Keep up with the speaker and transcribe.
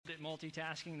at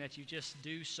multitasking, that you just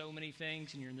do so many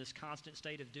things and you're in this constant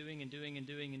state of doing and doing and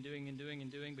doing and doing and doing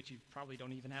and doing, but you probably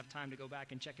don't even have time to go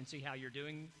back and check and see how you're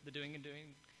doing the doing and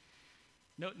doing?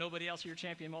 Nobody else here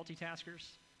champion multitaskers?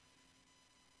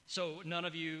 So none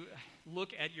of you look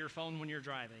at your phone when you're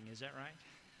driving, is that right?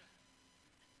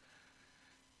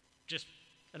 Just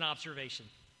an observation.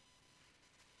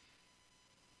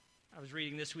 I was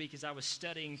reading this week as I was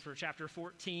studying for chapter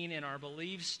 14 in our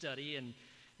Believe study, and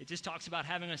it just talks about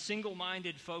having a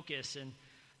single-minded focus, and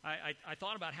I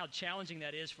thought about how challenging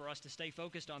that is for us to stay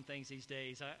focused on things these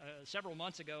days. Several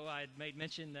months ago, I had made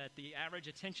mention that the average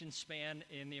attention span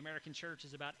in the American church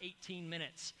is about 18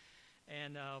 minutes,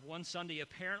 and one Sunday,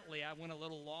 apparently, I went a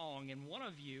little long, and one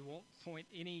of you, won't point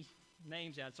any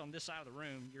names out, it's on this side of the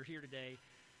room, you're here today,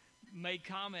 made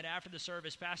comment after the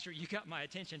service, Pastor, you got my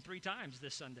attention 3 times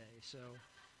this Sunday. So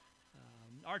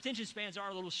our attention spans are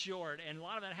a little short, and a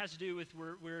lot of that has to do with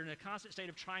we're in a constant state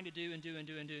of trying to do and do and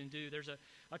do and do and do. There's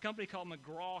a company called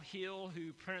McGraw-Hill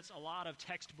who prints a lot of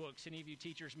textbooks. Any of you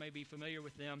teachers may be familiar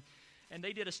with them. And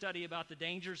they did a study about the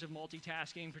dangers of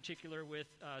multitasking, in particular with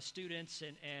students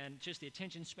and just the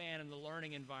attention span and the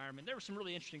learning environment. There were some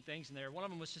really interesting things in there. One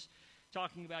of them was just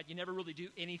talking about you never really do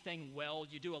anything well.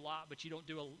 You do a lot, but you don't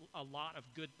do a lot of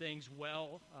good things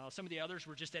well. Some of the others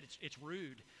were just that it's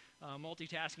rude.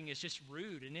 Multitasking is just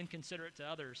rude and inconsiderate to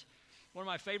others. One of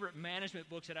my favorite management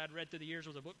books that I'd read through the years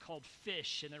was a book called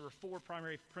Fish, and there were 4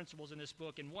 primary principles in this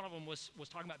book, and one of them was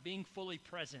talking about being fully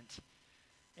present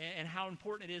and how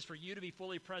important it is for you to be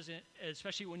fully present,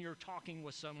 especially when you're talking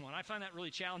with someone. I find that really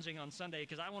challenging on Sunday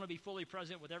because I want to be fully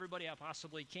present with everybody I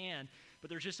possibly can, but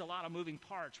there's just a lot of moving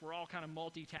parts. We're all kind of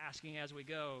multitasking as we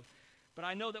go. But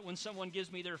I know that when someone gives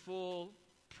me their full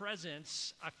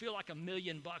presence, I feel like $1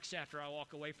 million after I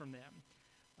walk away from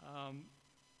them.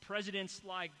 Presidents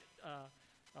like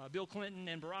Bill Clinton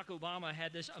and Barack Obama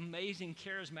had this amazing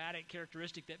charismatic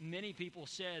characteristic that many people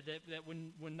said that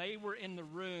when they were in the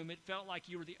room, it felt like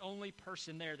you were the only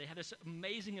person there. They had this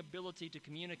amazing ability to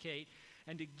communicate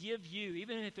and to give you,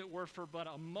 even if it were for but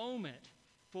a moment,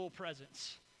 full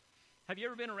presence. Have you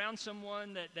ever been around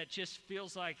someone that just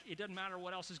feels like it doesn't matter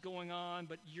what else is going on,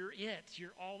 but you're it.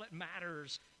 You're all that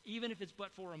matters, even if it's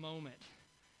but for a moment.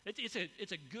 It's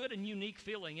a good and unique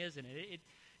feeling, isn't it?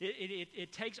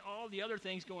 It takes all the other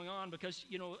things going on because,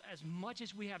 as much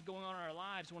as we have going on in our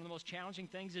lives, one of the most challenging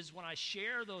things is when I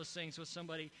share those things with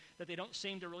somebody that they don't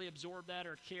seem to really absorb that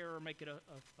or care or make it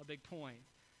a big point.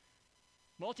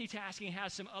 Multitasking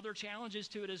has some other challenges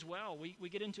to it as well. We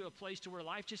get into a place to where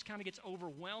life just kind of gets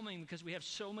overwhelming because we have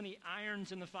so many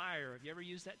irons in the fire. Have you ever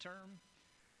used that term?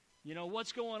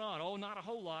 What's going on? Oh, not a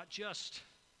whole lot, just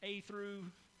A through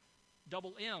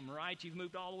double M, right? You've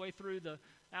moved all the way through the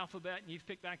alphabet and you've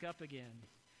picked back up again.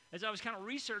 As I was kind of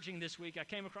researching this week, I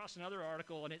came across another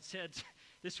article and it said,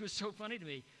 this was so funny to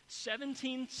me,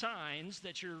 17 signs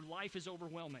that your life is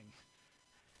overwhelming.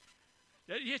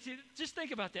 Just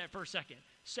think about that for a second.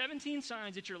 17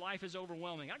 signs that your life is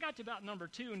overwhelming. I got to about number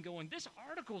 2 and going, this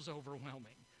article's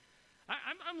overwhelming.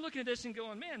 I'm looking at this and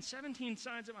going, man, 17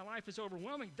 signs that my life is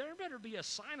overwhelming. There better be a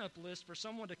sign-up list for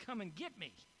someone to come and get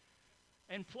me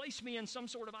and place me in some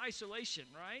sort of isolation,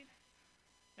 right?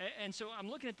 And so I'm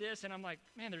looking at this and I'm like,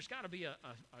 man, there's got to be a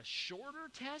shorter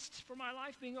test for my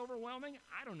life being overwhelming.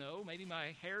 I don't know. Maybe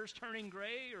my hair's turning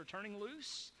gray or turning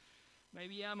loose.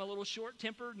 Maybe I'm a little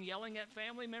short-tempered and yelling at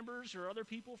family members or other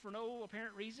people for no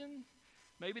apparent reason.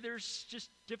 Maybe there's just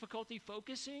difficulty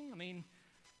focusing. I mean,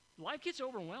 life gets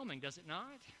overwhelming, does it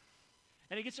not?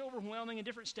 And it gets overwhelming in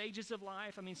different stages of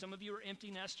life. I mean, some of you are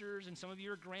empty nesters, and some of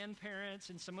you are grandparents,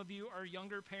 and some of you are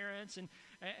younger parents,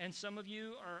 and some of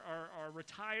you are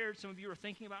retired. Some of you are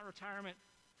thinking about retirement.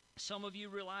 Some of you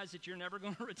realize that you're never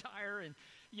going to retire, and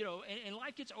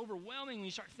life gets overwhelming when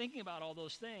you start thinking about all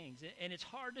those things. And it's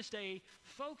hard to stay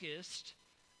focused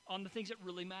on the things that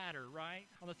really matter, right?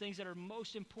 On the things that are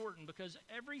most important, because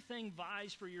everything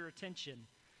vies for your attention.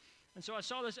 And so I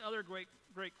saw this other great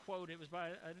quote. It was by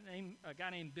a guy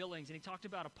named Billings, and he talked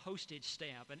about a postage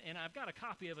stamp. And I've got a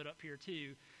copy of it up here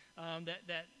too.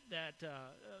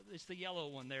 It's the yellow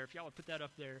one there. If y'all would put that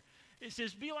up there, it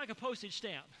says, "Be like a postage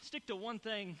stamp. Stick to one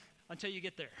thing until you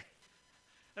get there."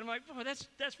 And I'm like, boy,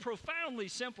 that's profoundly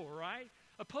simple, right?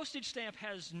 A postage stamp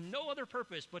has no other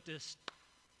purpose but to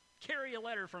carry a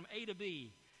letter from A to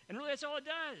B, and really that's all it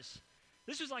does.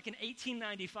 This was like in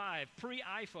 1895,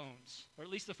 pre-iPhones, or at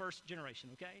least the first generation,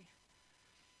 okay?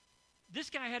 This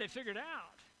guy had it figured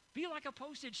out. Be like a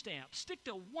postage stamp. Stick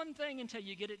to one thing until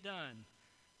you get it done.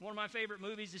 One of my favorite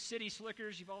movies is City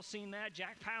Slickers. You've all seen that.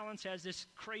 Jack Palance has this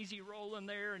crazy role in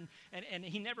there, and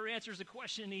he never answers the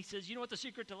question. He says, you know what the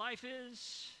secret to life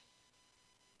is?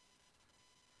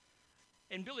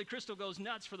 And Billy Crystal goes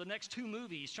nuts for the next 2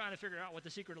 movies trying to figure out what the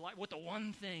secret of life, what the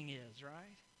one thing is,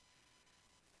 right?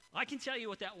 I can tell you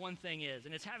what that one thing is,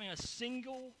 and it's having a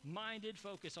single-minded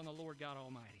focus on the Lord God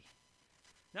Almighty.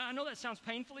 Now, I know that sounds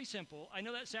painfully simple. I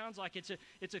know that sounds like it's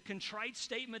a contrite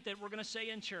statement that we're going to say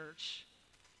in church.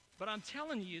 But I'm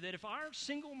telling you that if our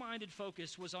single-minded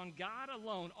focus was on God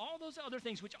alone, all those other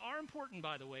things, which are important,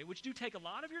 by the way, which do take a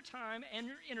lot of your time and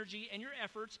your energy and your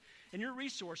efforts and your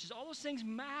resources, all those things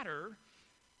matter.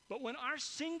 But when our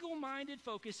single-minded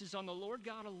focus is on the Lord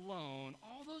God alone,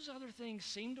 all those other things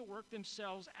seem to work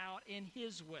themselves out in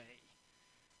His way.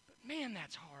 But man,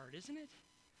 that's hard, isn't it?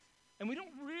 And we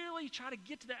don't really try to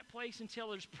get to that place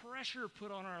until there's pressure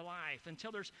put on our life,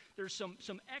 until there's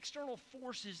some external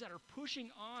forces that are pushing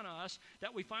on us,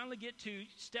 that we finally get to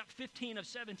step 15 of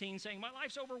 17 saying, my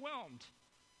life's overwhelmed.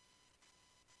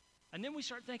 And then we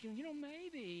start thinking,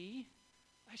 maybe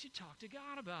I should talk to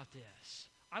God about this.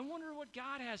 I wonder what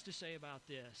God has to say about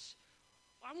this.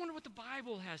 I wonder what the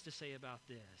Bible has to say about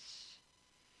this.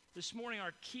 This morning,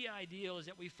 our key ideal is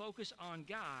that we focus on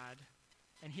God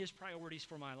and His priorities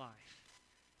for my life.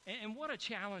 And what a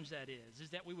challenge that is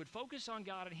that we would focus on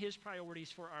God and His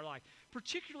priorities for our life,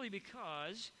 particularly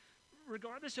because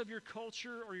regardless of your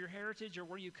culture or your heritage or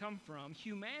where you come from,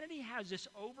 humanity has this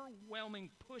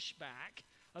overwhelming pushback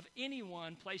of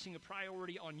anyone placing a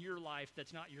priority on your life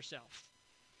that's not yourself.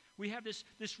 We have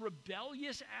this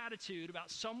rebellious attitude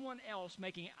about someone else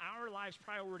making our lives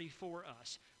priority for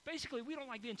us. Basically, we don't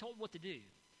like being told what to do.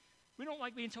 We don't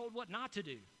like being told what not to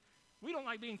do. We don't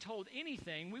like being told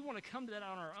anything. We want to come to that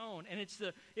on our own. And it's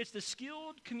the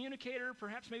skilled communicator,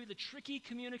 perhaps maybe the tricky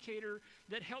communicator,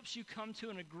 that helps you come to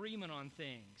an agreement on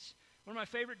things. One of my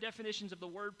favorite definitions of the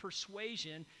word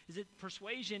persuasion is that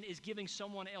persuasion is giving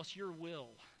someone else your will.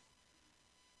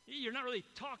 You're not really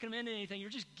talking them into anything. You're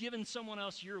just giving someone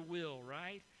else your will,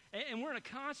 right? And we're in a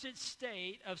constant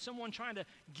state of someone trying to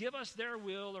give us their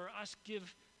will or us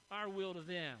give our will to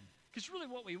them. Because really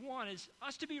what we want is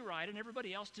us to be right and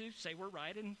everybody else to say we're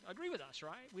right and agree with us,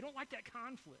 right? We don't like that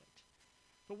conflict.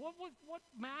 But what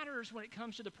matters when it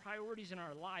comes to the priorities in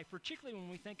our life, particularly when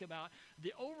we think about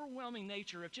the overwhelming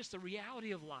nature of just the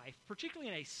reality of life,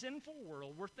 particularly in a sinful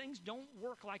world where things don't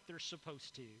work like they're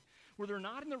supposed to, where they're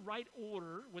not in the right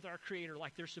order with our Creator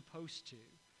like they're supposed to,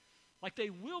 like they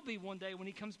will be one day when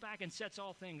He comes back and sets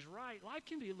all things right. Life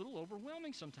can be a little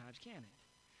overwhelming sometimes, can't it?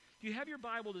 If you have your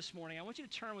Bible this morning, I want you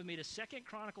to turn with me to 2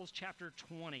 Chronicles chapter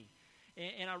 20.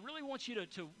 And I really want you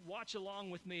to watch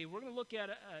along with me. We're going to look at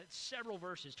several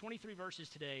verses, 23 verses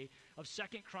today of 2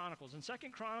 Chronicles. In 2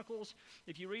 Chronicles,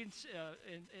 if you read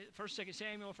in 1st, 2nd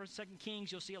Samuel, 1st, 2nd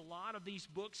Kings, you'll see a lot of these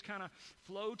books kind of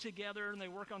flow together and they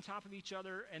work on top of each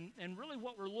other. And really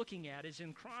what we're looking at is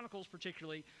in Chronicles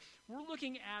particularly, we're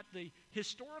looking at the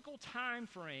historical time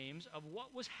frames of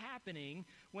what was happening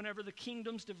whenever the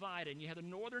kingdoms divided. And you had the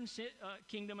northern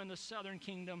kingdom and the southern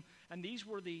kingdom, and these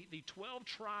were the 12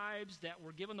 tribes that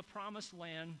were given the promised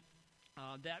land,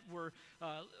 that were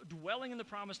dwelling in the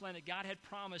promised land that God had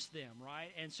promised them,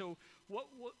 right? And so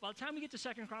by the time we get to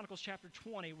 2 Chronicles chapter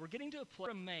 20, we're getting to a place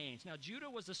that remains. Now, Judah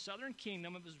was the southern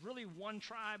kingdom. It was really one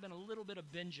tribe and a little bit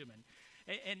of Benjamin.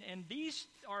 And these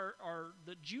are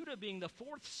the Judah being the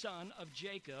fourth son of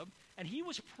Jacob, and he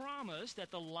was promised that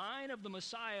the line of the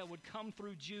Messiah would come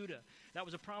through Judah. That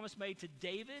was a promise made to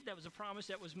David. That was a promise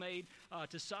that was made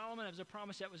to Solomon. That was a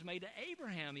promise that was made to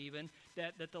Abraham even,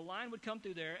 that the line would come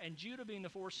through there, and Judah being the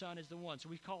fourth son is the one. So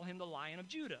we call him the Lion of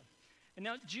Judah. And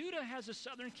now Judah has a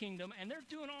southern kingdom, and they're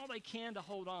doing all they can to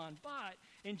hold on. But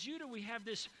in Judah, we have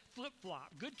this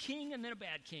flip-flop. Good king and then a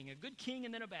bad king. A good king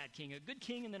and then a bad king. A good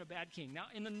king and then a bad king. Now,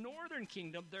 in the northern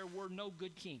kingdom, there were no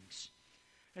good kings.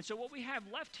 And so what we have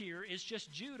left here is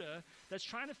just Judah that's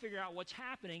trying to figure out what's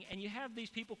happening. And you have these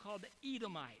people called the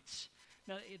Edomites.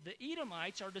 Now, the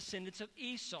Edomites are descendants of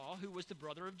Esau, who was the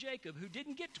brother of Jacob, who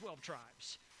didn't get 12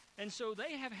 tribes. And so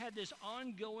they have had this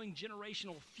ongoing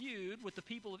generational feud with the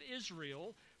people of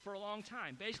Israel for a long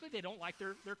time. Basically, they don't like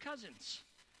their cousins.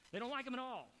 They don't like them at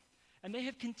all. And they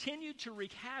have continued to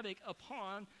wreak havoc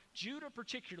upon Judah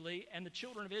particularly and the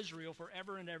children of Israel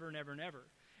forever and ever and ever and ever.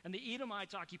 And the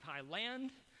Edomites occupy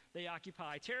land, they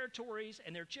occupy territories,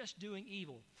 and they're just doing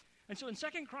evil. And so in 2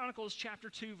 Chronicles chapter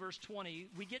 2, verse 20,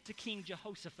 we get to King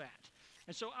Jehoshaphat.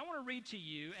 And so I want to read to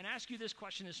you and ask you this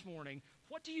question this morning.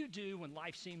 What do you do when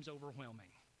life seems overwhelming?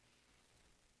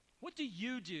 What do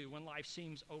you do when life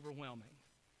seems overwhelming?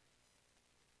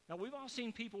 Now, we've all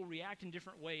seen people react in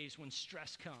different ways when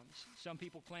stress comes. Some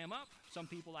people clam up, some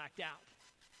people act out.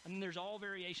 And then there's all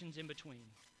variations in between.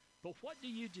 But what do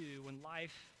you do when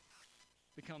life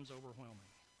becomes overwhelming?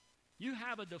 You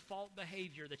have a default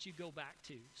behavior that you go back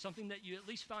to, something that you at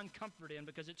least find comfort in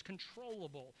because it's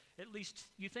controllable. At least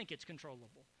you think it's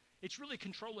controllable. It's really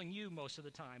controlling you most of the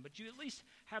time, but you at least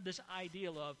have this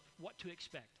ideal of what to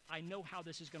expect. I know how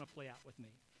this is going to play out with me.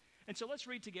 And so let's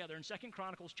read together in 2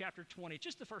 Chronicles chapter 20,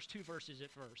 just the first 2 verses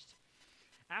at first.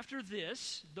 After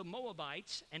this, the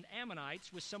Moabites and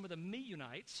Ammonites with some of the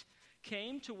Meunites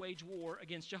came to wage war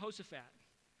against Jehoshaphat.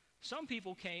 Some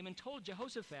people came and told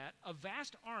Jehoshaphat, a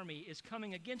vast army is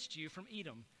coming against you from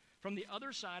Edom, from the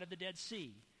other side of the Dead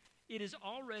Sea. It is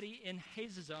already in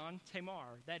Hazazon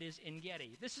Tamar, that is in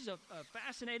Gedi. This is a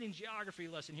fascinating geography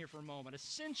lesson here for a moment.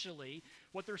 Essentially,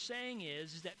 what they're saying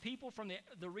is that people from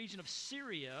the region of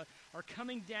Syria are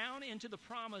coming down into the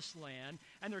promised land,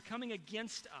 and they're coming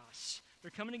against us. They're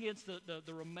coming against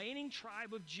the remaining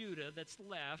tribe of Judah that's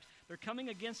left. They're coming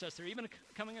against us. They're even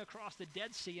coming across the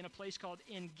Dead Sea in a place called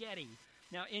En-Gedi.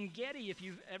 Now, En-Gedi, if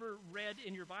you've ever read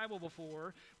in your Bible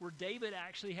before, where David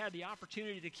actually had the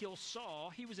opportunity to kill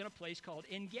Saul, he was in a place called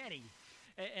En-Gedi.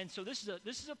 And so this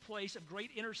is a place of great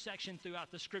intersection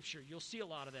throughout the Scripture. You'll see a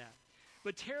lot of that.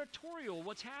 But territorial,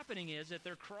 what's happening is that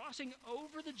they're crossing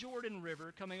over the Jordan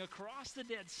River, coming across the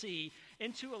Dead Sea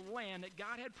into a land that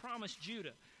God had promised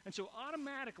Judah. And so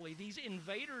automatically, these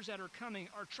invaders that are coming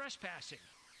are trespassing.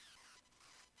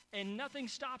 And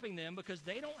nothing's stopping them because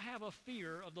they don't have a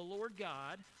fear of the Lord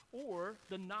God or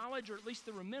the knowledge or at least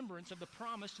the remembrance of the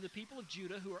promise to the people of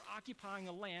Judah who are occupying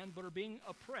a land but are being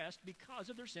oppressed because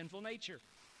of their sinful nature.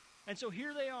 And so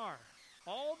here they are.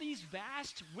 All these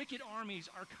vast, wicked armies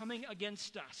are coming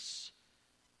against us.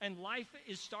 And life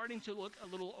is starting to look a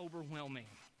little overwhelming.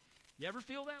 You ever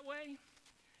feel that way?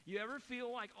 You ever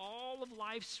feel like all of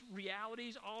life's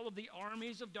realities, all of the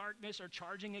armies of darkness are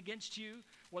charging against you,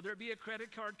 whether it be a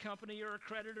credit card company or a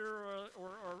creditor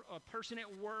or a person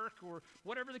at work or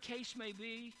whatever the case may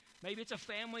be? Maybe it's a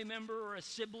family member or a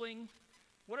sibling.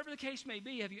 Whatever the case may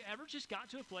be, have you ever just got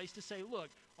to a place to say, look,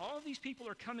 all of these people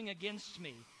are coming against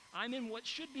me. I'm in what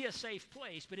should be a safe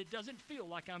place, but it doesn't feel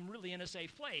like I'm really in a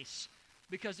safe place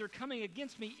because they're coming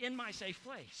against me in my safe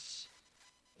place.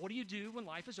 What do you do when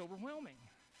life is overwhelming?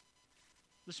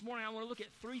 This morning, I want to look at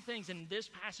 3 things in this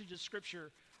passage of Scripture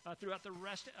throughout the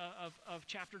rest of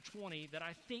chapter 20 that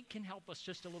I think can help us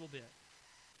just a little bit.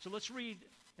 So let's read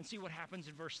and see what happens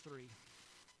in verse 3.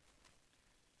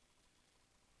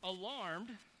 Alarmed,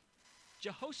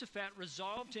 Jehoshaphat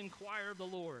resolved to inquire of the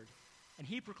Lord, and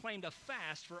he proclaimed a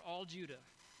fast for all Judah.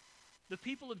 The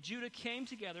people of Judah came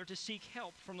together to seek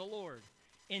help from the Lord.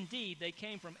 Indeed, they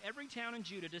came from every town in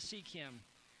Judah to seek him.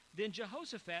 Then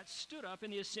Jehoshaphat stood up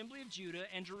in the assembly of Judah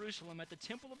and Jerusalem at the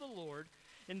temple of the Lord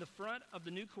in the front of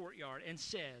the new courtyard and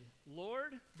said,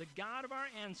 Lord, the God of our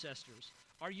ancestors,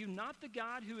 are you not the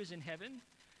God who is in heaven?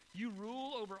 You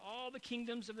rule over all the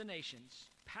kingdoms of the nations.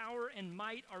 Power and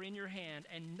might are in your hand,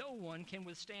 and no one can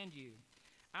withstand you.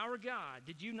 Our God,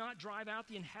 did you not drive out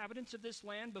the inhabitants of this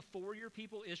land before your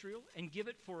people Israel and give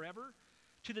it forever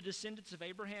to the descendants of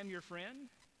Abraham your friend?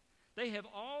 They have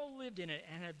all lived in it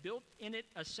and have built in it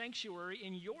a sanctuary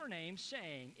in your name,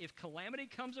 saying, if calamity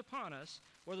comes upon us,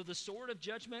 whether the sword of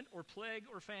judgment or plague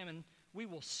or famine, we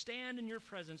will stand in your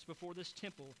presence before this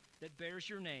temple that bears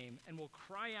your name and will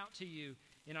cry out to you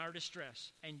in our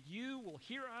distress, and you will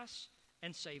hear us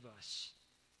and save us.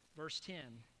 Verse 10,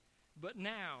 but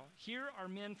now here are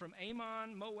men from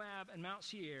Ammon, Moab, and Mount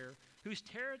Seir, whose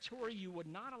territory you would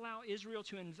not allow Israel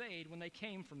to invade when they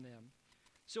came from them.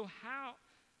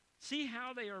 See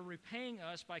how they are repaying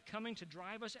us by coming to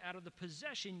drive us out of the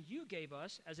possession you gave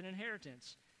us as an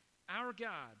inheritance. Our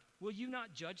God, will you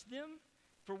not judge them?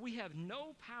 For we have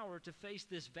no power to face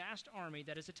this vast army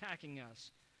that is attacking us.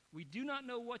 We do not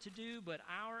know what to do, but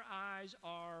our eyes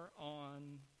are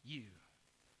on you.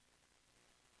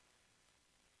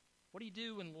 What do you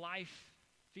do when life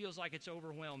feels like it's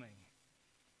overwhelming?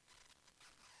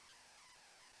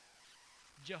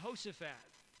 Jehoshaphat,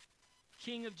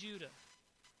 king of Judah,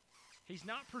 he's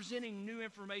not presenting new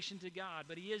information to God,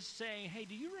 but he is saying, hey,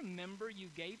 do you remember you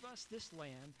gave us this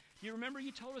land? Do you remember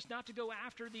you told us not to go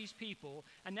after these people?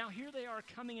 And now here they are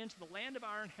coming into the land of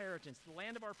our inheritance, the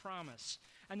land of our promise.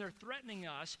 And they're threatening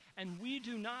us, and we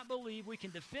do not believe we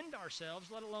can defend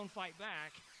ourselves, let alone fight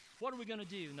back. What are we going to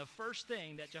do? And the first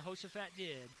thing that Jehoshaphat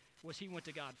did was he went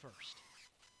to God first.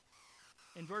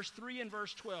 In verse 3 and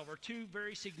verse 12 are 2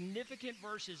 very significant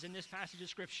verses in this passage of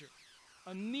Scripture.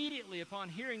 Immediately upon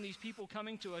hearing these people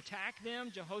coming to attack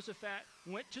them, Jehoshaphat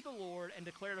went to the Lord and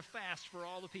declared a fast for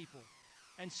all the people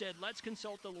and said, let's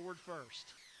consult the Lord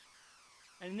first.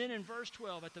 And then in verse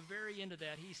 12, at the very end of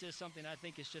that, he says something I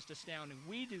think is just astounding.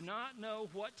 We do not know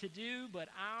what to do, but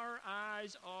our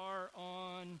eyes are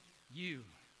on you.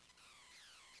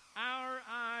 Our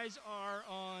eyes are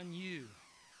on you.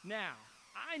 Now,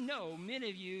 I know many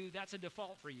of you, that's a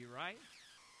default for you, right?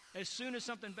 As soon as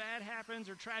something bad happens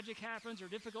or tragic happens or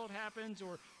difficult happens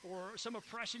or some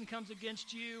oppression comes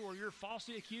against you or you're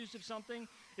falsely accused of something,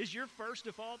 is your first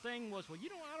default thing was, well,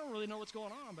 I don't really know what's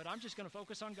going on, but I'm just going to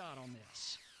focus on God on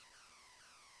this.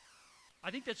 I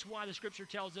think that's why the scripture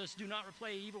tells us, do not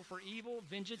repay evil for evil.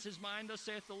 Vengeance is mine, thus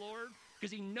saith the Lord.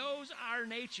 Because he knows our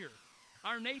nature.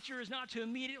 Our nature is not to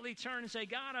immediately turn and say,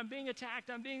 God, I'm being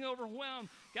attacked. I'm being overwhelmed.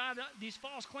 God, these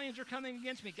false claims are coming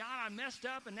against me. God, I messed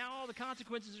up, and now all the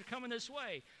consequences are coming this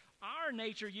way. Our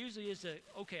nature usually is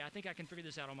okay, I think I can figure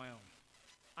this out on my own.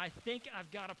 I think I've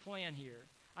got a plan here.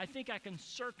 I think I can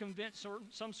circumvent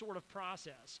some sort of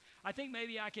process. I think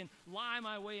maybe I can lie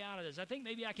my way out of this. I think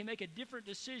maybe I can make a different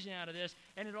decision out of this,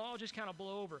 and it'll all just kind of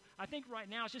blow over. I think right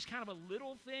now it's just kind of a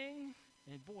little thing.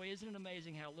 And boy, isn't it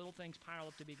amazing how little things pile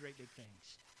up to be great big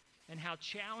things. And how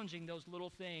challenging those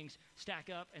little things stack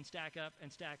up and stack up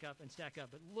and stack up and stack up.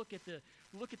 But look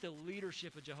at the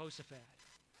leadership of Jehoshaphat.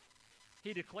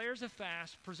 He declares a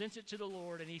fast, presents it to the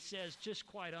Lord, and he says just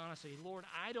quite honestly, Lord,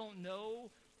 I don't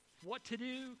know what to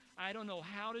do. I don't know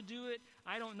how to do it.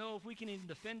 I don't know if we can even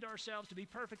defend ourselves. To be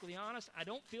perfectly honest, I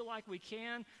don't feel like we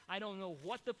can. I don't know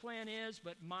what the plan is,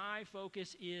 but my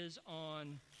focus is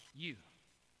on you.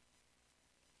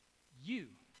 You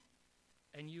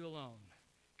and you alone.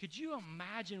 Could you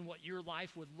imagine what your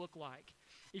life would look like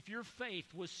if your faith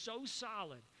was so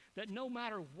solid that no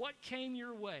matter what came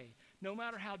your way, no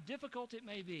matter how difficult it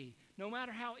may be, no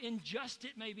matter how unjust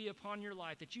it may be upon your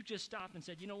life, that you just stopped and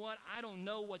said, you know what, I don't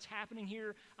know what's happening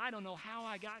here. I don't know how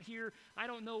I got here. I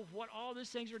don't know what all these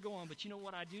things are going, but you know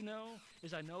what I do know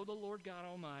is I know the Lord God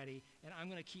Almighty, and I'm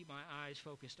going to keep my eyes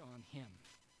focused on him.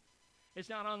 It's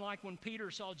not unlike when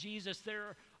Peter saw Jesus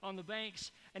there on the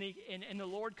banks, and the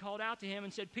Lord called out to him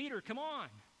and said, Peter, come on.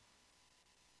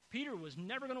 Peter was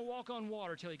never going to walk on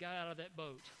water till he got out of that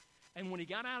boat. And when he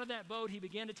got out of that boat, he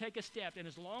began to take a step. And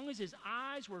as long as his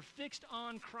eyes were fixed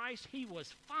on Christ, he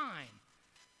was fine.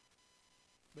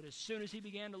 But as soon as he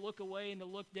began to look away and to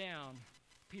look down,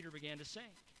 Peter began to sink.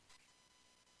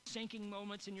 Sinking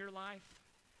moments in your life?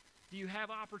 Do you have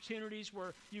opportunities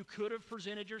where you could have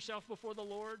presented yourself before the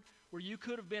Lord, where you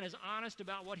could have been as honest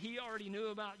about what he already knew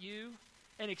about you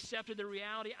and accepted the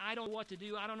reality, I don't know what to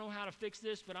do, I don't know how to fix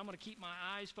this, but I'm going to keep my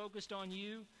eyes focused on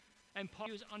you? And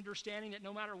Paul is understanding that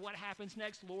no matter what happens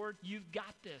next, Lord, you've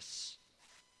got this.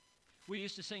 We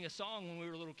used to sing a song when we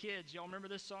were little kids. Y'all remember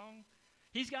this song?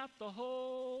 He's got the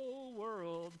whole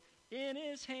world in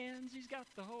his hands. He's got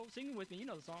the whole, sing it with me, you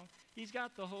know the song. He's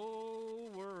got the whole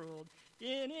world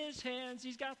in his hands.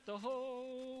 He's got the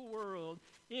whole world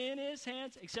in his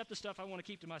hands, except the stuff I want to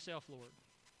keep to myself, Lord.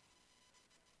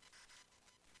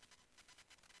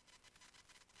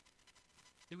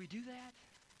 Do we do that?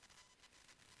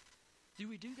 Do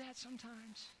we do that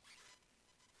sometimes?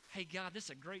 Hey, God, this is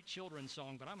a great children's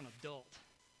song, but I'm an adult.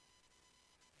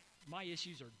 My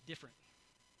issues are different.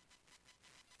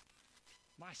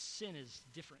 My sin is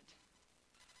different.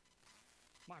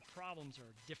 My problems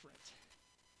are different.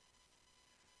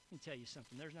 Let me tell you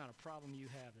something. There's not a problem you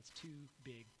have that's too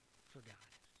big for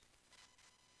God.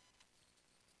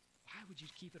 Why would you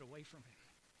keep it away from him?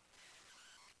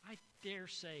 I dare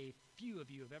say few of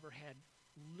you have ever had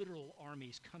literal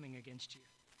armies coming against you.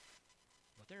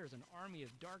 But there is an army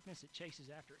of darkness that chases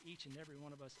after each and every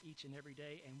one of us each and every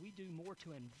day, and we do more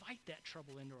to invite that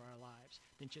trouble into our lives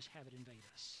than just have it invade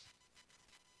us.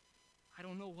 I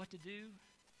don't know what to do,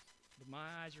 but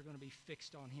my eyes are going to be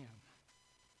fixed on him.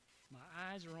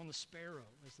 My eyes are on the sparrow,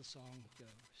 as the song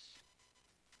goes.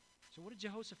 So what did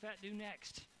Jehoshaphat do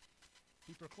next?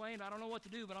 He proclaimed, I don't know what to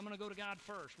do, but I'm going to go to God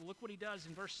first. Well, look what he does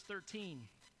in verse 13.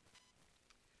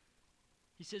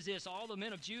 He says this, all the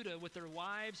men of Judah with their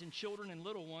wives and children and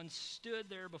little ones stood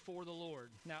there before the Lord.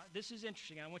 Now, this is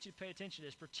interesting. I want you to pay attention to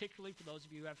this, particularly for those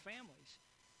of you who have families.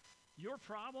 Your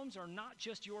problems are not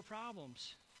just your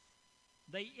problems.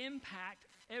 They impact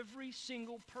every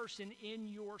single person in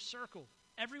your circle,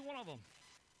 every one of them.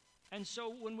 And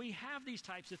so when we have these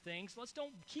types of things, let's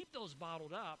don't keep those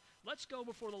bottled up. Let's go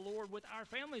before the Lord with our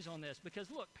families on this. Because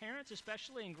look, parents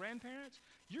especially and grandparents,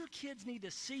 your kids need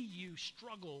to see you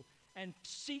struggle and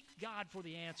seek God for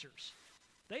the answers.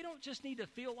 They don't just need to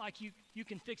feel like you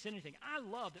can fix anything. I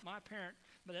love that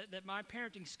my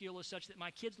parenting skill is such that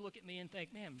my kids look at me and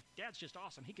think, man, Dad's just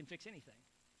awesome. He can fix anything.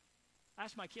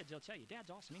 Ask my kids, they'll tell you, Dad's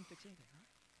awesome. He can fix anything, right?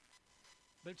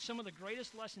 But some of the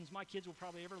greatest lessons my kids will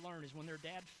probably ever learn is when their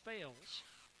dad fails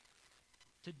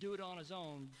to do it on his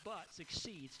own, but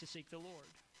succeeds to seek the Lord.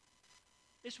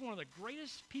 It's one of the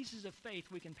greatest pieces of faith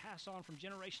we can pass on from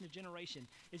generation to generation,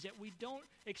 is that we don't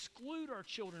exclude our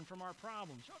children from our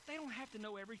problems. They don't have to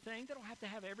know everything. They don't have to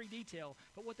have every detail.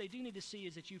 But what they do need to see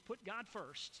is that you put God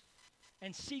first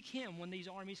and seek him when these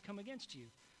armies come against you.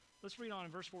 Let's read on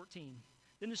in verse 14.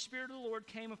 Then the Spirit of the Lord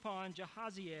came upon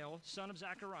Jahaziel, son of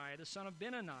Zechariah, the son of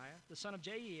Benaniah, the son of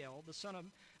Jeiel, the son of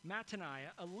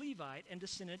Mattaniah, a Levite and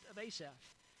descendant of Asaph,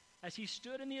 as he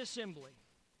stood in the assembly.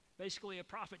 Basically, a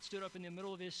prophet stood up in the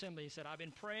middle of his assembly. He said, I've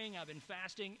been praying, I've been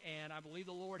fasting, and I believe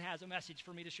the Lord has a message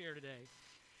for me to share today.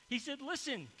 He said,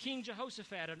 listen, King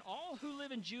Jehoshaphat, and all who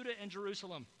live in Judah and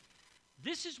Jerusalem,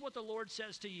 this is what the Lord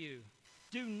says to you.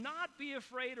 Do not be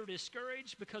afraid or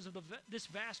discouraged because of this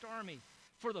vast army,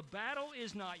 for the battle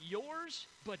is not yours,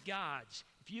 but God's.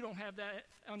 If you don't have that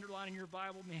underlined in your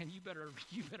Bible, man, you better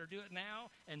do it now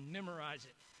and memorize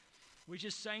it. We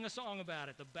just sang a song about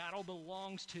it. The battle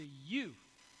belongs to you.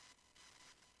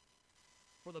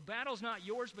 For the battle's not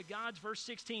yours, but God's. Verse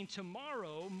 16,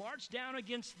 tomorrow march down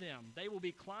against them. They will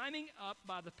be climbing up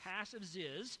by the pass of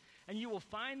Ziz, and you will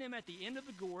find them at the end of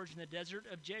the gorge in the desert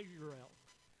of Jezreel.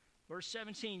 Verse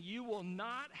 17, you will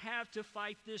not have to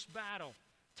fight this battle.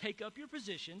 Take up your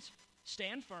positions,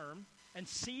 stand firm, and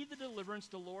see the deliverance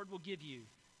the Lord will give you.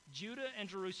 Judah and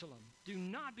Jerusalem, do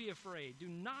not be afraid. Do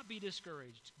not be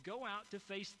discouraged. Go out to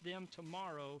face them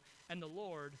tomorrow, and the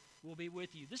Lord will be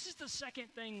with you. This is the second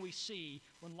thing we see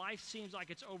when life seems like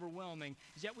it's overwhelming,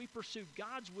 is that we pursue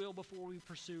God's will before we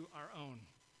pursue our own.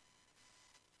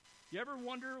 You ever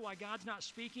wonder why God's not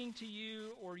speaking to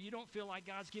you, or you don't feel like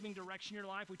God's giving direction in your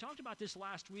life? We talked about this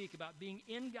last week, about being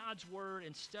in God's Word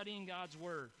and studying God's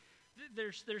Word.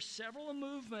 There's several a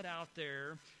movement out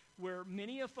there where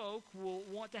many a folk will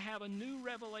want to have a new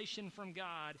revelation from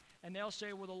God, and they'll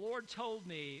say, well, the Lord told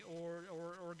me,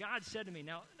 or God said to me.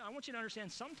 Now, I want you to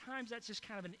understand, sometimes that's just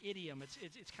kind of an idiom.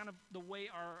 It's kind of the way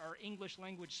our English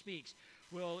language speaks.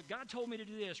 Well, God told me to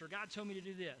do this, or God told me to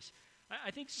do this. I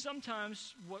think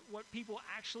sometimes what people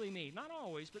actually mean, not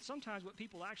always, but sometimes what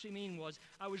people actually mean was,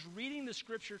 I was reading the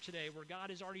scripture today where God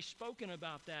has already spoken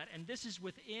about that, and this is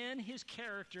within his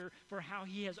character for how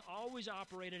he has always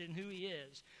operated and who he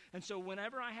is. And so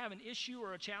whenever I have an issue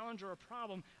or a challenge or a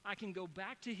problem, I can go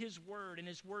back to his word, and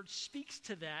his word speaks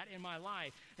to that in my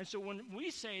life. And so when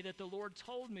we say that the Lord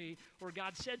told me or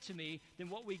God said to me, then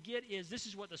what we get is, this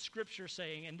is what the scripture is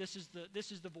saying, and this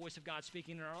is the voice of God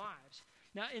speaking in our lives.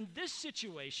 Now, in this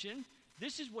situation,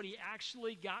 this is what he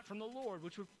actually got from the Lord,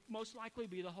 which would most likely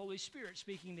be the Holy Spirit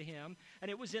speaking to him. And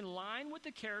it was in line with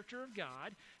the character of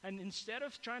God. And instead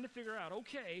of trying to figure out,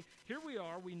 okay, here we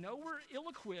are, we know we're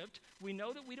ill-equipped, we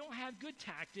know that we don't have good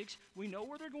tactics, we know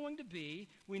where they're going to be,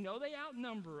 we know they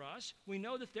outnumber us, we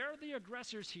know that they're the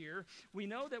aggressors here, we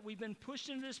know that we've been pushed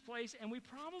into this place, and we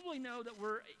probably know that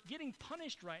we're getting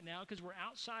punished right now because we're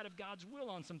outside of God's will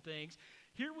on some things.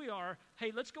 Here we are,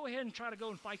 hey, let's go ahead and try to go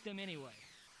and fight them anyway.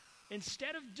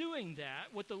 Instead of doing that,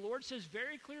 what the Lord says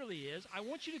very clearly is, I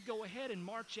want you to go ahead and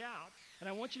march out, and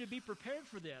I want you to be prepared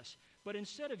for this. But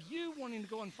instead of you wanting to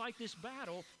go and fight this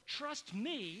battle, trust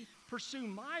me, pursue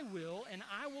my will, and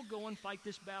I will go and fight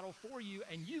this battle for you,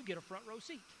 and you get a front row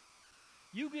seat.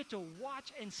 You get to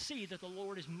watch and see that the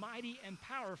Lord is mighty and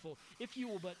powerful. If you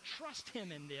will but trust him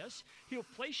in this, he'll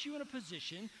place you in a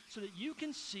position so that you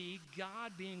can see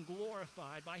God being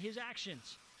glorified by his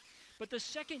actions. But the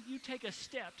second you take a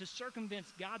step to circumvent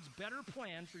God's better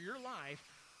plan for your life,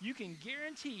 you can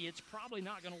guarantee it's probably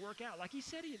not going to work out like he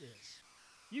said it is.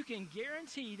 You can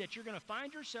guarantee that you're going to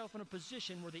find yourself in a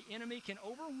position where the enemy can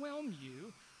overwhelm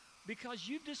you because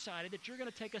you've decided that you're going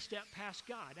to take a step past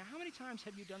God. Now, how many times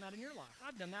have you done that in your life?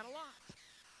 I've done that a lot.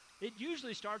 It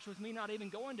usually starts with me not even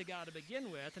going to God to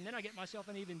begin with, and then I get myself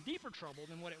in even deeper trouble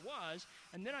than what it was,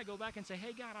 and then I go back and say,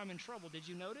 hey, God, I'm in trouble. Did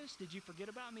you notice? Did you forget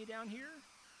about me down here?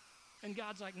 And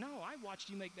God's like, no, I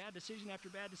watched you make bad decision after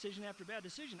bad decision after bad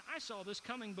decision. I saw this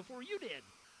coming before you did.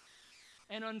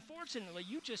 And unfortunately,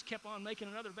 you just kept on making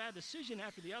another bad decision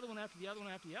after the other one, after the other one,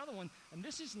 after the other one, and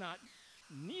this is not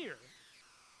near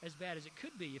as bad as it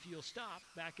could be if you'll stop,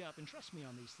 back up, and trust me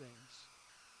on these things.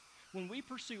 When we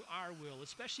pursue our will,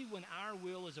 especially when our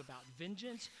will is about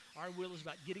vengeance, our will is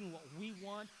about getting what we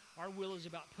want, our will is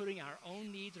about putting our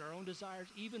own needs and our own desires,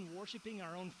 even worshiping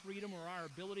our own freedom or our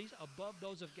abilities above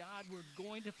those of God, we're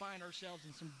going to find ourselves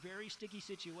in some very sticky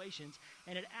situations,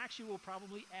 and it actually will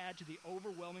probably add to the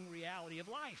overwhelming reality of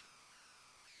life.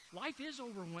 Life is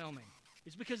overwhelming.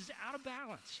 It's because it's out of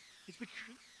balance. It's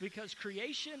because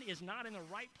creation is not in the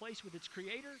right place with its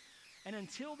creator. And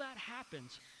until that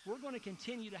happens, we're going to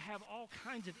continue to have all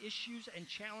kinds of issues and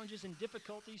challenges and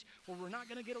difficulties where we're not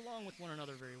going to get along with one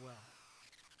another very well.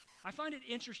 I find it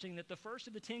interesting that the first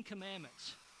of the 10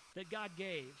 commandments that God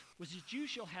gave was that you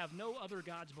shall have no other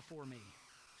gods before me.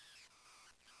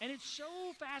 And it's so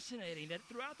fascinating that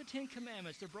throughout the 10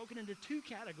 commandments, they're broken into 2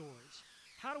 categories.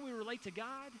 How do we relate to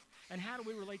God, and how do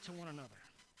we relate to one another?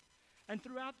 And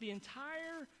throughout the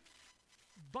entire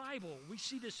Bible, we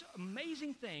see this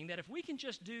amazing thing that if we can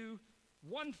just do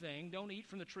one thing, don't eat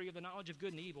from the tree of the knowledge of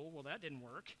good and evil, well, that didn't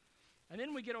work. And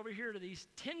then we get over here to these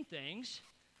 10 things,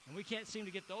 and we can't seem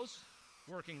to get those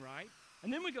working right.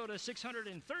 And then we go to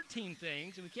 613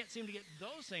 things, and we can't seem to get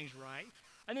those things right.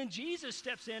 And then Jesus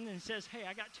steps in and says, hey,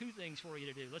 I got 2 things for you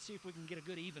to do. Let's see if we can get a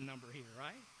good even number here,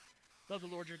 right? Love the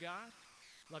Lord your God.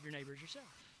 Love your neighbor as yourself.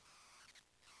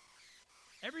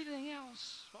 Everything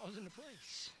else falls into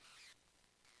place.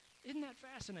 Isn't that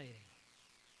fascinating?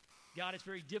 God, it's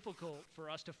very difficult for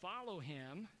us to follow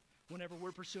him whenever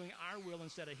we're pursuing our will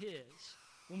instead of his.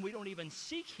 When we don't even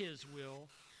seek his will,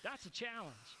 that's a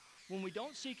challenge. When we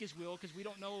don't seek his will because we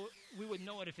don't know, we would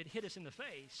know it if it hit us in the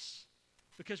face,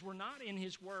 because we're not in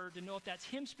his word to know if that's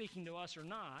him speaking to us or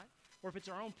not, or if it's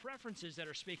our own preferences that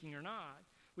are speaking or not.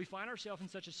 We find ourselves in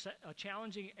such a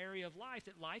challenging area of life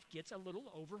that life gets a little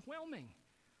overwhelming.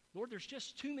 Lord, there's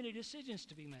just too many decisions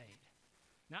to be made.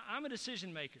 Now, I'm a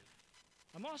decision maker.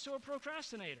 I'm also a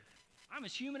procrastinator. I'm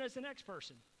as human as the next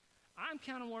person. I'm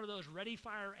kind of one of those ready,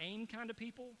 fire, aim kind of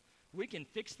people. We can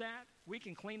fix that. We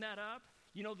can clean that up.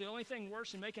 You know, the only thing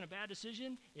worse than making a bad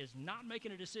decision is not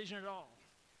making a decision at all.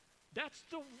 That's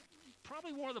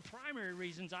probably one of the primary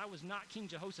reasons I was not King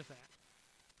Jehoshaphat,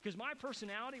 because my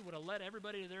personality would have led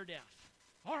everybody to their death.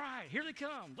 All right, here they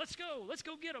come. Let's go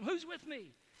get them. Who's with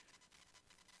me?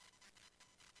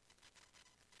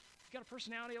 You got a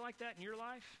personality like that in your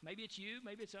life? Maybe it's you,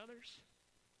 maybe it's others.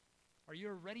 Are you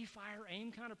a ready, fire,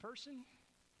 aim kind of person?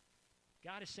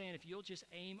 God is saying, if you'll just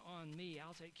aim on me,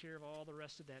 I'll take care of all the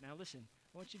rest of that. Now listen,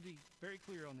 I want you to be very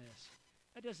clear on this.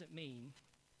 That doesn't mean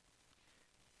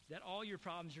that all your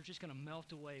problems are just going to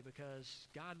melt away because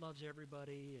God loves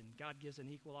everybody and God gives an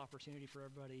equal opportunity for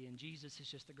everybody and Jesus is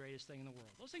just the greatest thing in the world.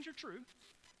 Those things are true,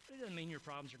 but it doesn't mean your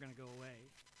problems are going to go away.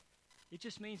 It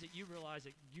just means that you realize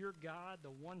that your God,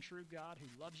 the one true God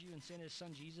who loves you and sent his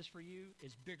son Jesus for you,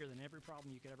 is bigger than every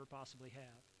problem you could ever possibly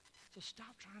have. So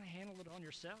stop trying to handle it on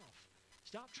yourself.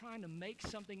 Stop trying to make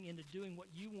something into doing what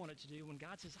you want it to do when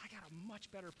God says, I got a much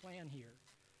better plan here.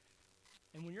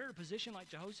 And when you're in a position like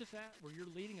Jehoshaphat, where you're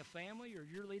leading a family or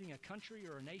you're leading a country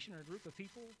or a nation or a group of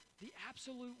people, the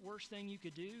absolute worst thing you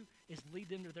could do is lead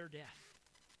them to their death,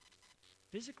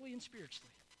 physically and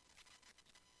spiritually.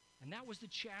 And that was the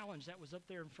challenge that was up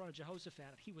there in front of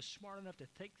Jehoshaphat. He was smart enough to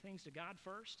take things to God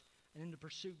first and then to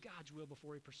pursue God's will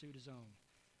before he pursued his own.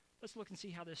 Let's look and see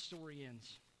how this story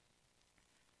ends.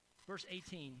 Verse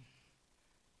 18.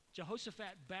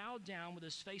 Jehoshaphat bowed down with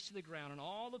his face to the ground, and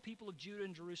all the people of Judah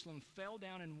and Jerusalem fell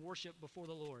down and worshiped before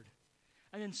the Lord.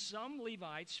 And then some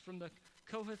Levites from the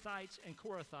Kohathites and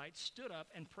Korathites stood up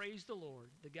and praised the Lord,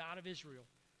 the God of Israel,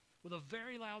 with a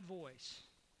very loud voice.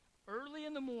 Early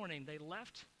in the morning they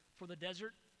left for the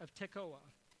desert of Tekoa.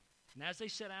 And as they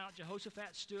set out,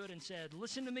 Jehoshaphat stood and said,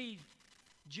 listen to me,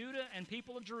 Judah and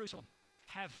people of Jerusalem.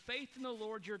 Have faith in the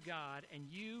Lord your God, and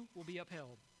you will be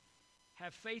upheld.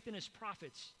 Have faith in his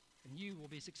prophets, and you will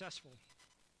be successful.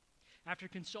 After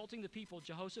consulting the people,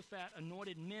 Jehoshaphat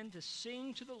anointed men to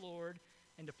sing to the Lord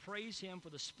and to praise him for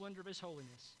the splendor of his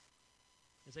holiness.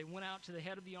 As they went out to the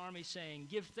head of the army, saying,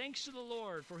 give thanks to the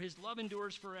Lord, for his love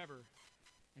endures forever.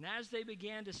 And as they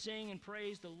began to sing and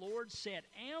praise, the Lord set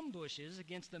ambushes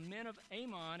against the men of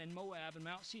Ammon and Moab and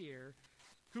Mount Seir,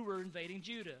 who were invading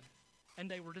Judah,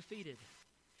 and they were defeated.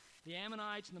 The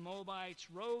Ammonites and the Moabites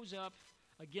rose up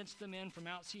against the men from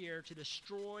Mount Seir to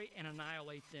destroy and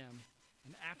annihilate them.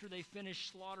 And after they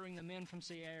finished slaughtering the men from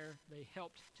Seir, they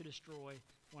helped to destroy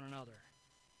one another.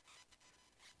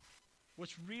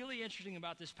 What's really interesting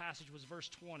about this passage was verse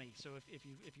 20. So if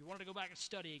you wanted to go back and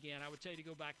study again, I would tell you to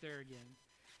go back there again.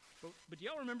 But do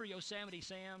y'all remember Yosemite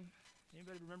Sam?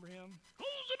 Anybody remember him?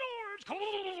 Close the doors,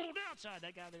 cold outside.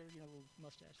 That guy there, little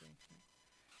mustache thing.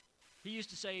 He used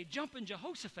to say, jumpin'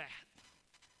 Jehoshaphat.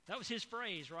 That was his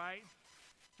phrase, right?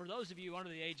 For those of you under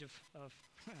the age of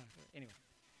anyway.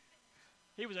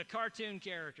 He was a cartoon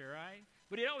character, right?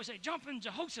 But he'd always say, jumpin'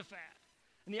 Jehoshaphat.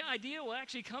 And the idea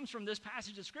actually comes from this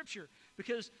passage of Scripture,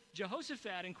 because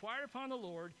Jehoshaphat inquired upon the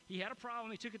Lord. He had a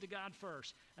problem. He took it to God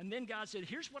first. And then God said,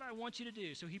 here's what I want you to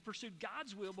do. So he pursued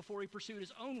God's will before he pursued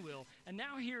his own will. And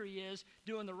now here he is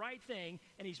doing the right thing,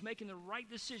 and he's making the right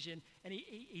decision, and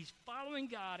he's following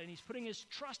God, and he's putting his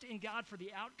trust in God for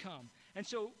the outcome. And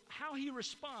so how he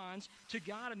responds to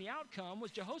God and the outcome was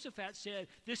Jehoshaphat said,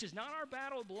 this is not our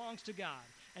battle, it belongs to God.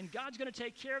 and God's going to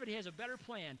take care of it. He has a better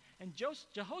plan. And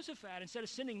Jehoshaphat, instead of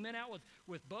sending men out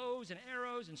with bows and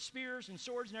arrows and spears and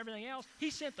swords and everything else, he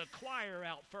sent the choir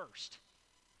out first.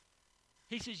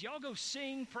 He says, y'all go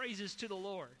sing praises to the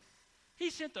Lord. He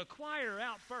sent the choir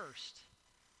out first.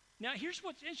 Now, here's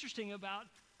what's interesting about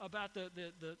the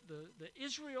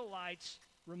Israelites'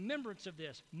 remembrance of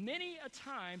this. Many a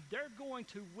time, they're going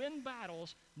to win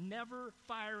battles never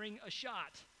firing a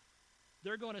shot.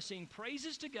 They're going to sing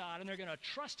praises to God, and they're going to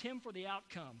trust Him for the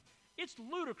outcome. It's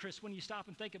ludicrous when you stop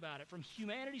and think about it from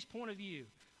humanity's point of view.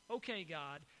 Okay,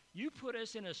 God, you put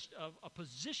us in a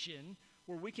position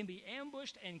where we can be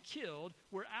ambushed and killed.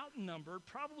 We're outnumbered,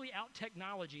 probably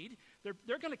out-technologied.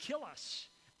 They're going to kill us.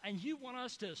 And you want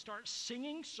us to start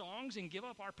singing songs and give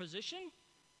up our position?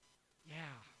 Yeah,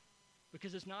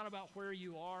 because it's not about where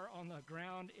you are on the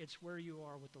ground, it's where you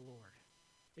are with the Lord.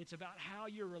 It's about how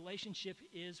your relationship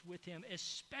is with Him,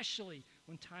 especially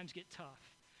when times get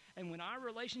tough. And when our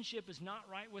relationship is not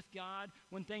right with God,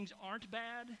 when things aren't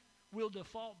bad, we'll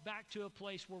default back to a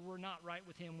place where we're not right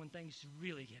with Him when things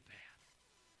really get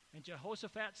bad. And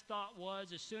Jehoshaphat's thought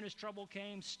was, as soon as trouble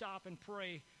came, stop and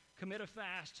pray, commit a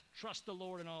fast, trust the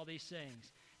Lord in all these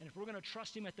things. And if we're going to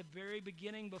trust Him at the very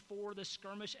beginning before the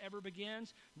skirmish ever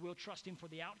begins, we'll trust Him for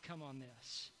the outcome on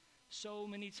this. So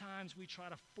many times we try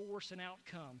to force an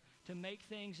outcome to make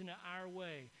things into our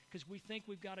way because we think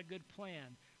we've got a good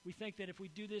plan. We think that if we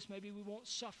do this, maybe we won't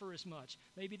suffer as much.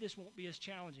 Maybe this won't be as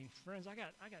challenging. Friends, I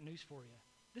got news for you.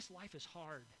 This life is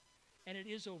hard, and it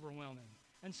is overwhelming.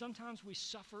 And sometimes we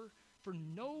suffer for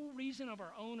no reason of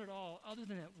our own at all other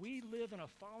than that we live in a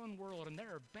fallen world, and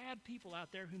there are bad people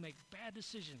out there who make bad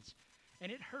decisions,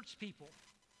 and it hurts people.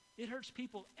 It hurts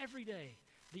people every day.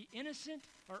 The innocent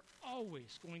are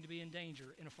always going to be in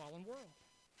danger in a fallen world.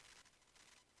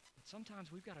 But sometimes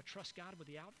we've got to trust God with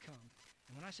the outcome.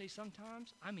 And when I say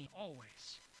sometimes, I mean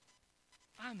always.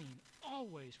 I mean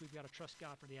always we've got to trust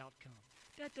God for the outcome.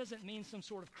 That doesn't mean some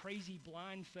sort of crazy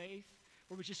blind faith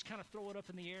where we just kind of throw it up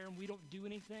in the air and we don't do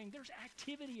anything. There's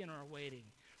activity in our waiting.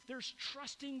 There's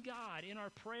trusting God in our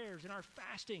prayers, in our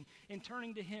fasting, in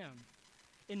turning to Him.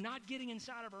 And not getting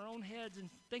inside of our own heads and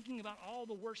thinking about all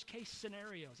the worst case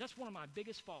scenarios. That's one of my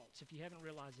biggest faults, if you haven't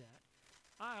realized that.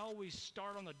 I always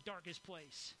start on the darkest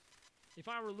place. If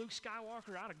I were Luke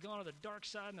Skywalker, I'd have gone to the dark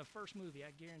side in the first movie,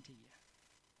 I guarantee you.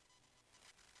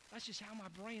 That's just how my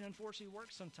brain unfortunately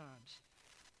works sometimes.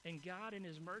 And God in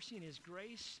His mercy and His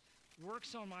grace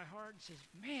works on my heart and says,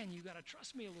 man, you got to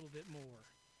trust me a little bit more.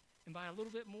 And by a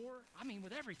little bit more, I mean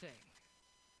with everything.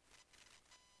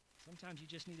 Sometimes you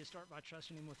just need to start by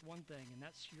trusting Him with one thing, and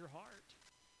that's your heart.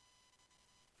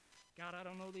 God, I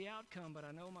don't know the outcome, but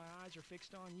I know my eyes are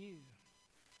fixed on You.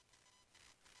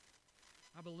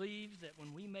 I believe that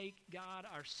when we make God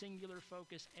our singular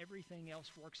focus, everything else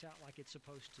works out like it's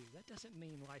supposed to. That doesn't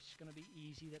mean life's going to be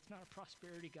easy. That's not a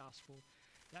prosperity gospel.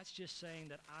 That's just saying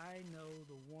that I know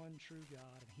the one true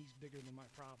God, and He's bigger than my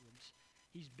problems.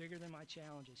 He's bigger than my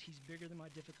challenges. He's bigger than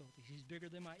my difficulties. He's bigger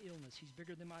than my illness. He's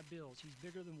bigger than my bills. He's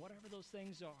bigger than whatever those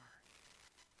things are.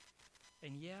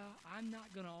 And yeah, I'm not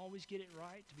going to always get it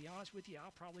right. To be honest with you,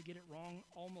 I'll probably get it wrong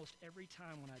almost every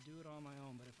time when I do it on my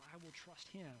own. But if I will trust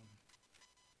Him,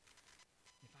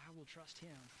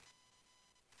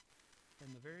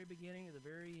 from the very beginning to the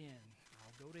very end,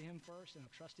 I'll go to Him first and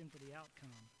I'll trust Him for the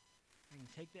outcome. I can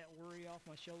take that worry off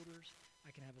my shoulders.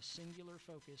 I can have a singular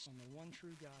focus on the one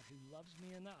true God who loves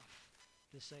me enough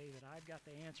to say that I've got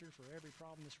the answer for every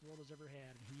problem this world has ever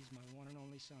had, and He's my one and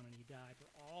only Son, and He died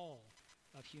for all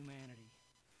of humanity,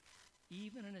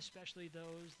 even and especially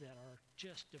those that are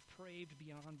just depraved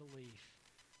beyond belief.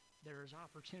 There is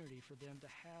opportunity for them to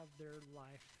have their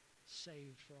life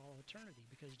saved for all eternity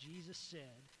because Jesus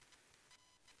said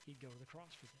He'd go to the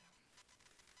cross for them.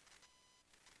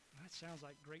 That sounds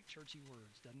like great churchy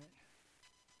words, doesn't it?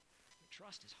 But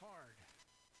trust is hard.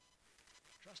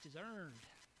 Trust is earned.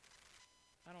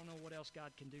 I don't know what else God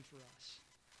can do for us.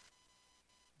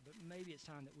 But maybe it's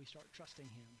time that we start trusting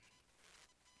Him.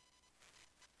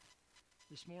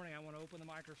 This morning I want to open the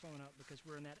microphone up because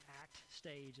we're in that act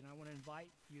stage, and I want to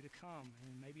invite you to come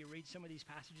and maybe read some of these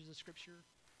passages of Scripture.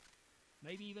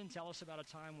 Maybe even tell us about a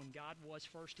time when God was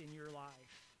first in your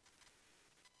life.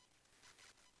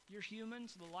 You're human,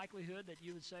 so the likelihood that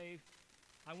you would say,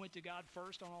 I went to God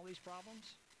first on all these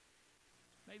problems,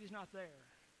 maybe it's not there.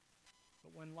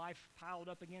 But when life piled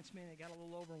up against me and it got a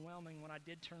little overwhelming, when I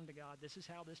did turn to God, this is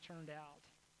how this turned out.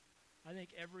 I think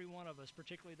every one of us,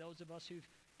 particularly those of us who've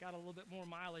got a little bit more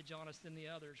mileage on us than the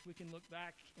others, we can look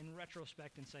back in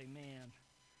retrospect and say, man,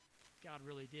 God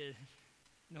really did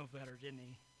know better, didn't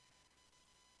He?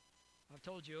 I've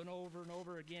told you over and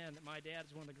over again that my dad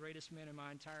is one of the greatest men in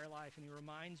my entire life, and he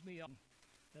reminds me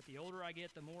that the older I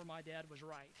get, the more my dad was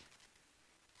right.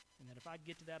 And that if I'd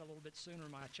get to that a little bit sooner,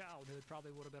 my childhood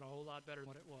probably would have been a whole lot better than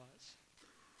what it was.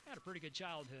 I had a pretty good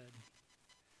childhood.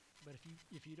 But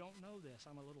if you don't know this,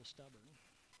 I'm a little stubborn.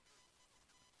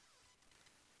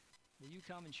 Will you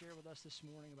come and share with us this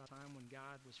morning about a time when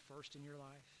God was first in your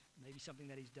life? Maybe something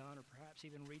that he's done, or perhaps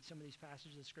even read some of these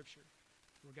passages of Scripture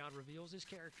where God reveals his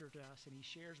character to us and he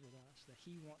shares with us that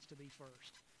he wants to be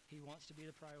first. He wants to be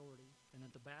the priority, and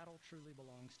that the battle truly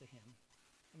belongs to him.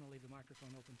 I'm going to leave the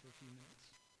microphone open for a few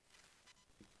minutes.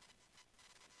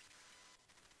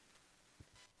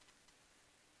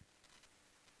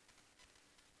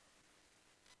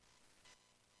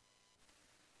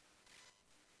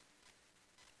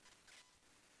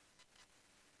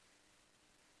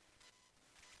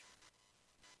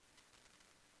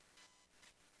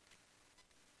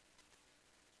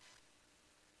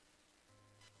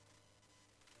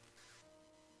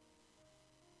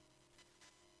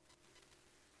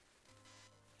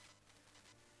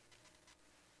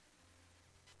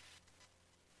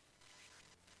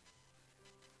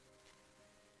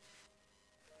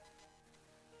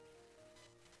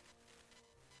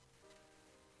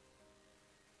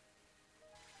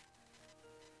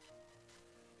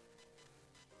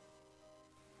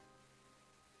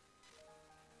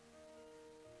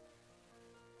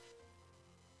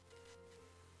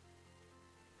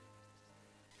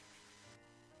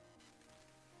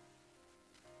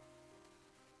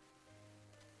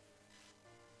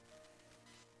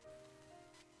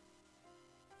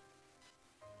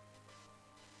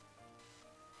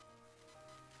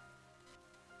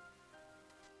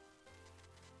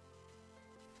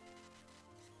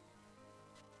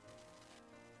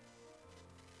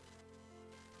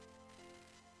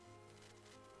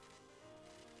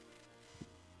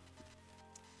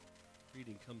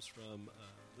 Reading comes from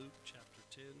Luke chapter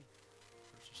 10,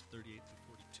 verses 38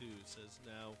 through 42. It says,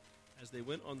 "Now, as they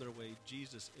went on their way,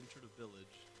 Jesus entered a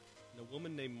village, and a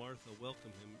woman named Martha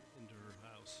welcomed him into her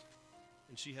house.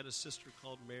 And she had a sister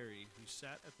called Mary, who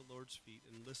sat at the Lord's feet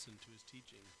and listened to his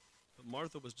teaching. But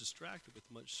Martha was distracted with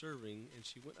much serving, and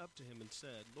she went up to him and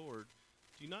said, 'Lord,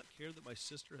 do you not care that my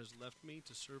sister has left me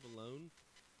to serve alone?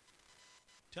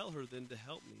 Tell her then to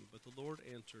help me.' But the Lord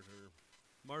answered her,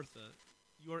 'Martha,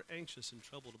 you are anxious and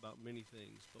troubled about many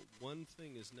things, but one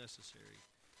thing is necessary.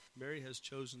 Mary has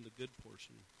chosen the good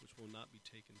portion, which will not be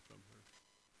taken from her.'"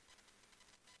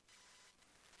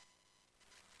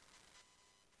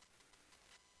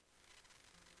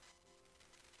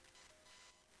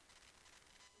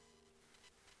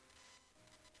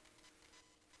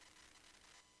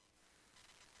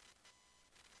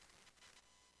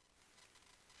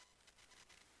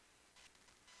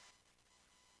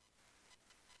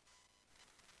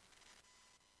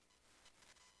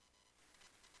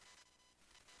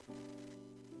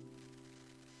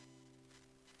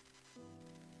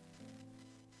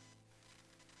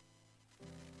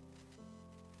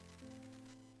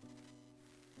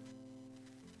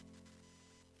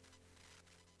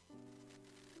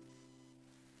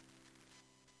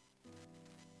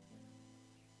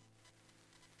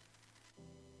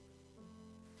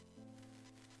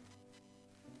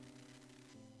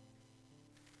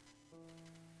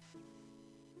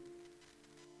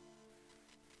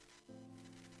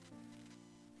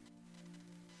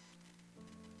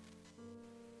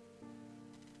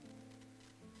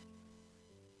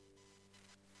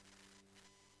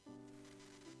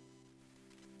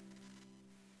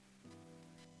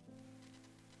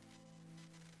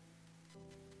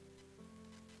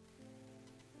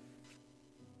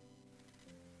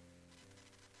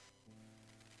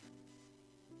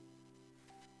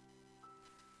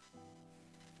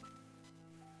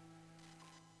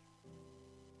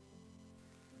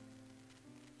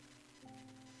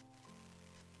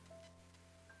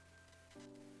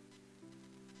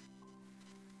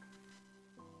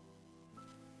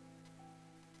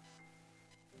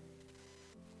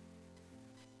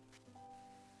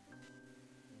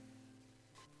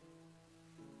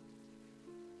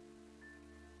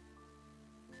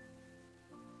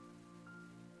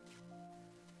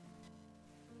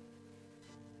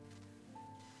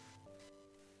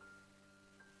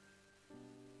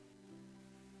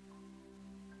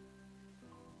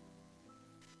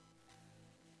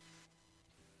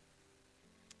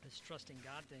 This trusting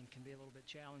God thing can be a little bit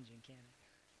challenging, can't it?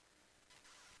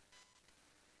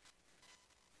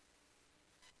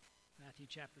 Matthew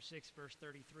chapter 6, verse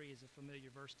 33 is a familiar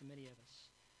verse to many of us.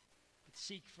 But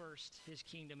seek first his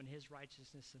kingdom and his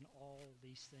righteousness, and all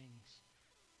these things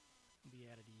will be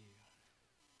added to you.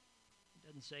 It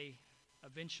doesn't say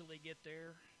eventually get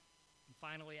there and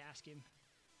finally ask Him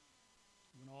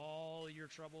when all your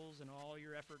troubles and all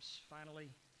your efforts finally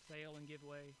fail and give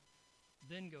way,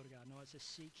 then go to God. No, it says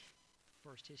seek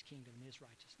first His kingdom and His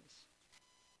righteousness,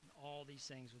 and all these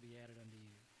things will be added unto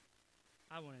you.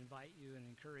 I want to invite you and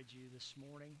encourage you this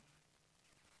morning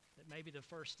that maybe the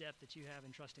first step that you have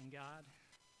in trusting God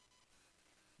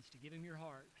is to give Him your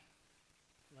heart.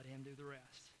 Let Him do the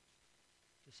rest.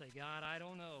 To say, God, I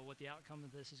don't know what the outcome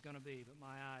of this is going to be, but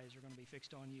my eyes are going to be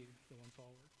fixed on you going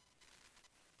forward.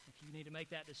 If you need to make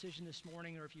that decision this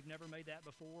morning, or if you've never made that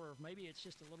before, or maybe it's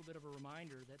just a little bit of a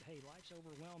reminder that, hey, life's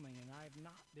overwhelming and I've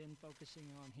not been focusing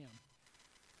on Him.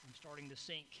 I'm starting to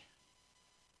sink.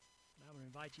 And I would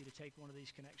invite you to take one of these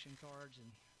connection cards and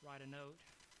write a note.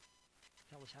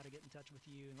 Tell us how to get in touch with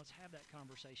you, and let's have that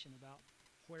conversation about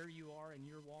where you are in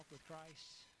your walk with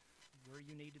Christ, where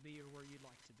you need to be or where you'd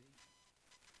like to be.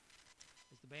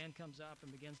 As the band comes up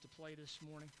and begins to play this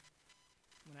morning,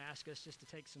 I'm going to ask us just to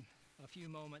take a few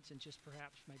moments and just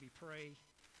perhaps maybe pray,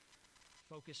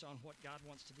 focus on what God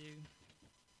wants to do,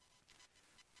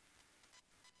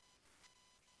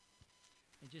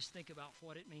 and just think about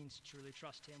what it means to truly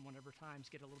trust Him whenever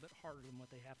times get a little bit harder than what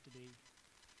they have to be.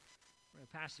 We're going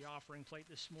to pass the offering plate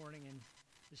this morning, and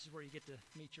this is where you get to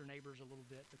meet your neighbors a little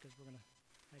bit, because we're going to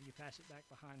have you pass it back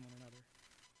behind one another.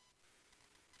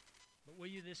 But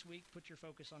will you this week put your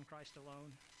focus on Christ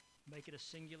alone? Make it a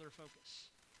singular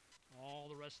focus. All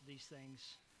the rest of these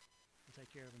things will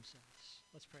take care of themselves.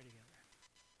 Let's pray together.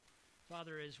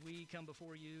 Father, as we come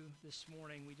before you this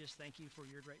morning, we just thank you for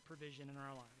your great provision in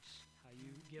our lives. How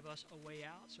you give us a way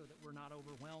out so that we're not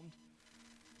overwhelmed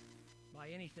by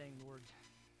anything, Lord.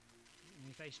 When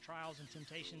we face trials and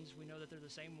temptations, we know that they're the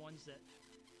same ones that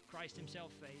Christ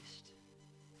Himself faced.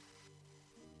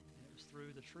 And it was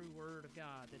through the true Word of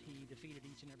God that He defeated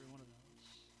each and every one of those.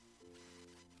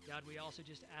 God, we also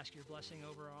just ask your blessing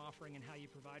over our offering and how you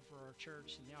provide for our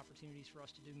church and the opportunities for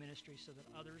us to do ministry so that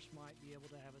others might be able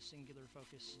to have a singular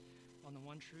focus on the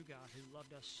one true God who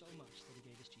loved us so much that He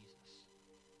gave us Jesus.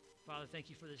 Father, thank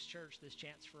you for this church, this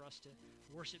chance for us to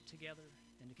worship together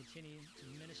and to continue to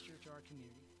minister to our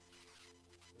community.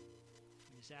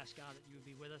 We just ask, God, that you would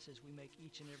be with us as we make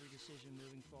each and every decision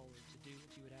moving forward to do what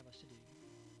you would have us to do.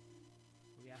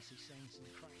 We ask these things in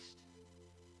Christ.